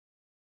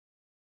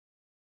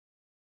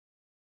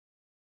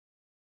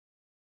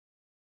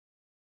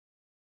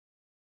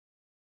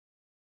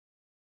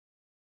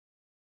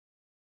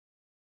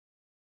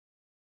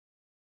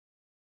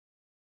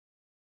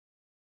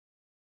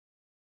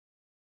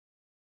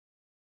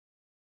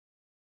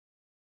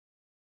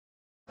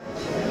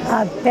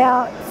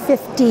About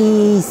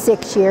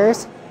 56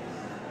 years.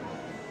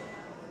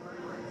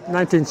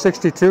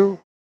 1962.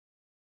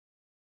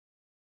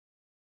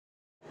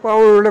 Well,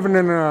 we were living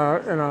in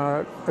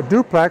a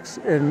duplex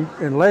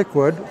in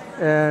Lakewood,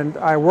 and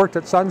I worked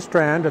at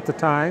Sunstrand at the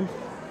time,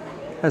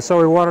 and so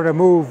we wanted to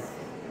move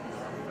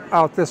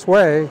out this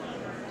way,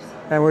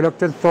 and we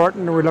looked in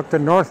Thornton and we looked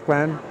in North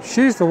Glen.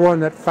 She's the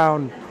one that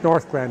found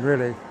North Glen,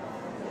 really,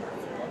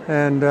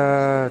 and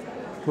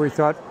we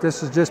thought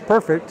this is just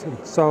perfect. And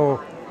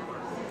so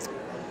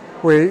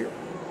we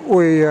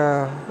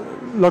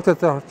looked at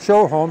the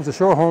show homes. The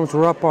show homes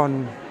were up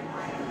on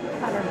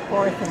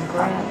 104th and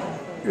Grant.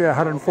 Yeah,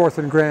 104th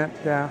and Grant,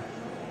 yeah.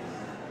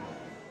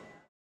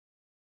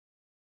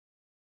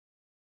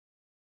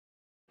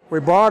 We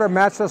bought a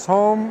matchless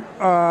home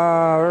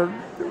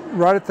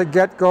right at the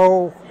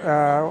get-go.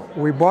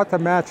 We bought the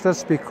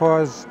matchless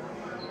because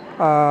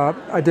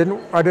I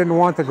didn't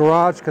want the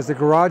garage, because the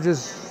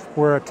garages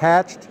were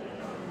attached,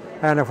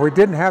 and if we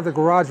didn't have the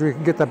garage, we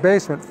could get the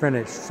basement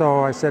finished.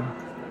 So I said,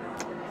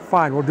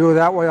 fine, we'll do it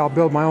that way. I'll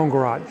build my own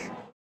garage.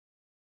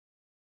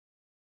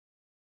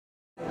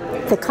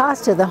 The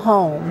cost of the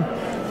home,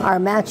 our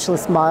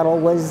matchless model,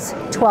 was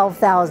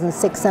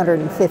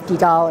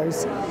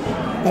 $12,650,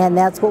 and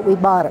that's what we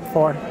bought it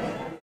for.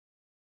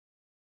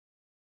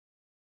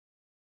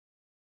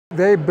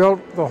 They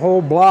built the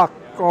whole block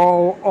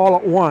all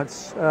at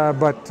once,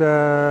 but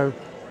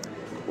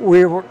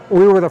we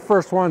were the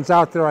first ones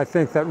out there, I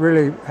think, that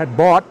really had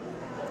bought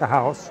the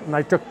house, and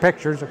I took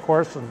pictures, of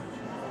course, and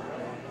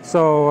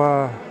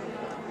so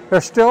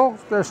there's still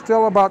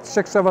about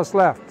 6 of us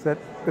left that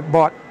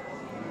bought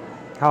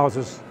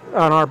houses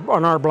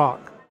on our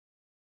block.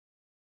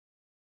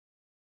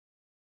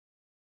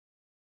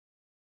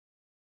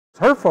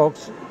 Her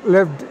folks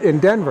lived in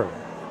Denver.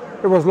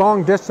 It was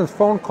long distance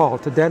phone call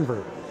to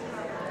Denver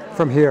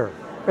from here.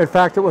 In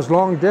fact, it was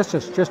long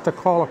distance just to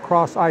call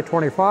across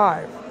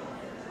I-25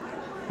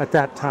 at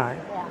that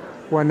time. Yeah.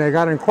 When they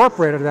got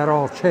incorporated, that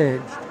all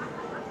changed.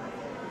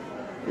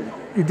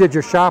 You did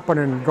your shopping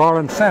in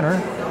Garland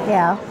Center.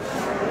 Yeah,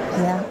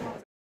 yeah.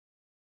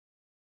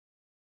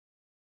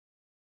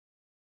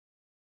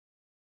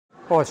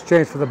 Oh, it's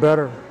changed for the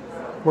better.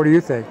 What do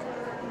you think?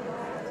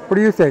 What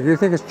do you think? Do you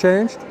think it's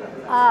changed?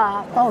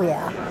 Oh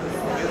yeah.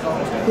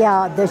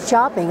 Yeah, the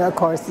shopping, of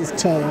course, has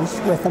changed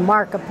with the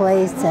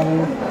marketplace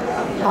and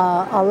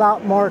a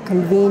lot more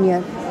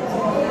convenience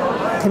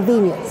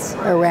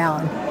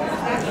around.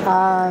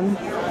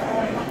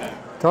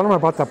 Tell them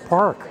about the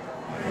park.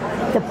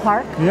 The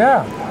park?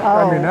 Yeah.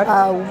 Oh, I mean,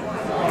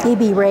 that's...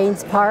 E.B.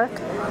 Raines Park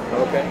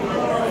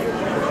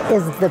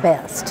is the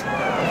best.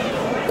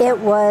 It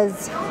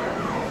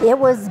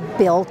was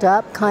built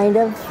up, kind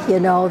of. You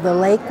know, the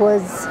lake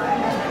was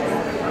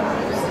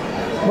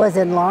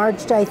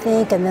enlarged, I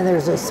think, and then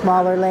there's a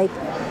smaller lake.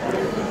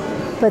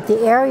 But the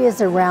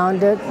areas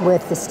around it,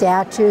 with the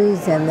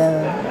statues and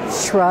the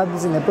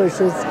shrubs and the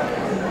bushes,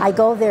 I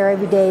go there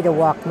every day to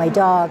walk my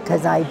dog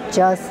because I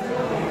just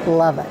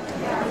love it.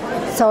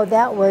 So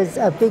that was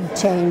a big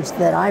change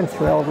that I'm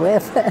thrilled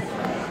with.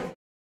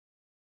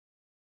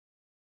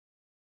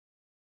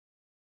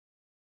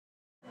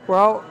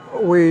 Well,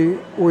 we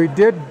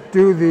did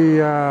do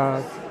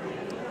the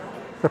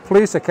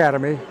police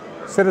academy,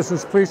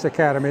 Citizens Police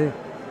Academy,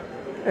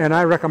 and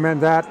I recommend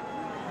that.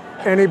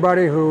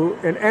 Anybody who,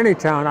 in any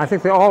town, I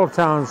think all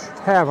towns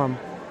have them,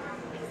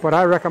 but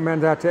I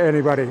recommend that to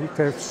anybody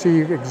to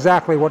see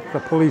exactly what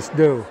the police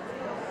do.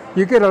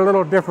 You get a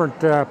little different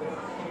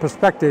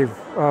perspective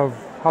of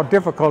how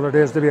difficult it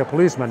is to be a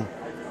policeman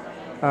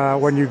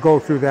when you go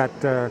through that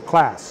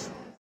class.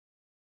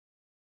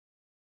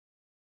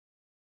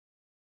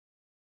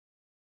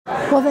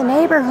 Well, the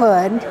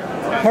neighborhood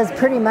has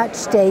pretty much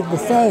stayed the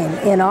same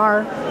in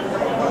our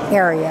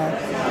area.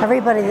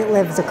 Everybody that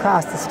lives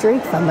across the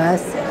street from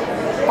us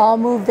all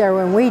moved there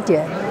when we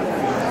did.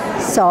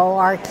 So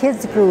our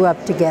kids grew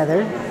up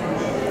together,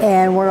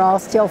 and we're all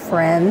still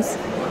friends.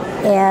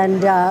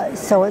 And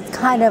so it's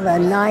kind of a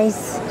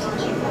nice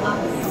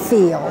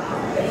feel,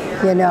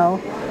 you know.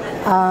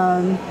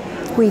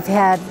 We've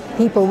had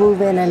people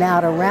move in and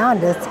out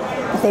around us,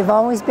 but they've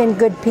always been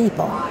good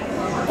people.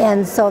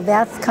 And so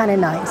that's kind of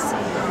nice.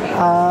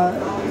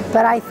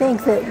 But I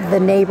think that the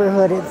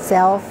neighborhood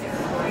itself,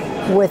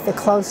 with the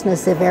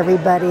closeness of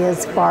everybody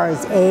as far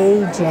as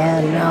age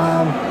and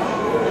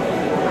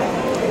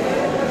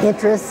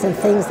interests and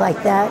things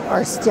like that,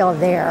 are still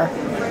there.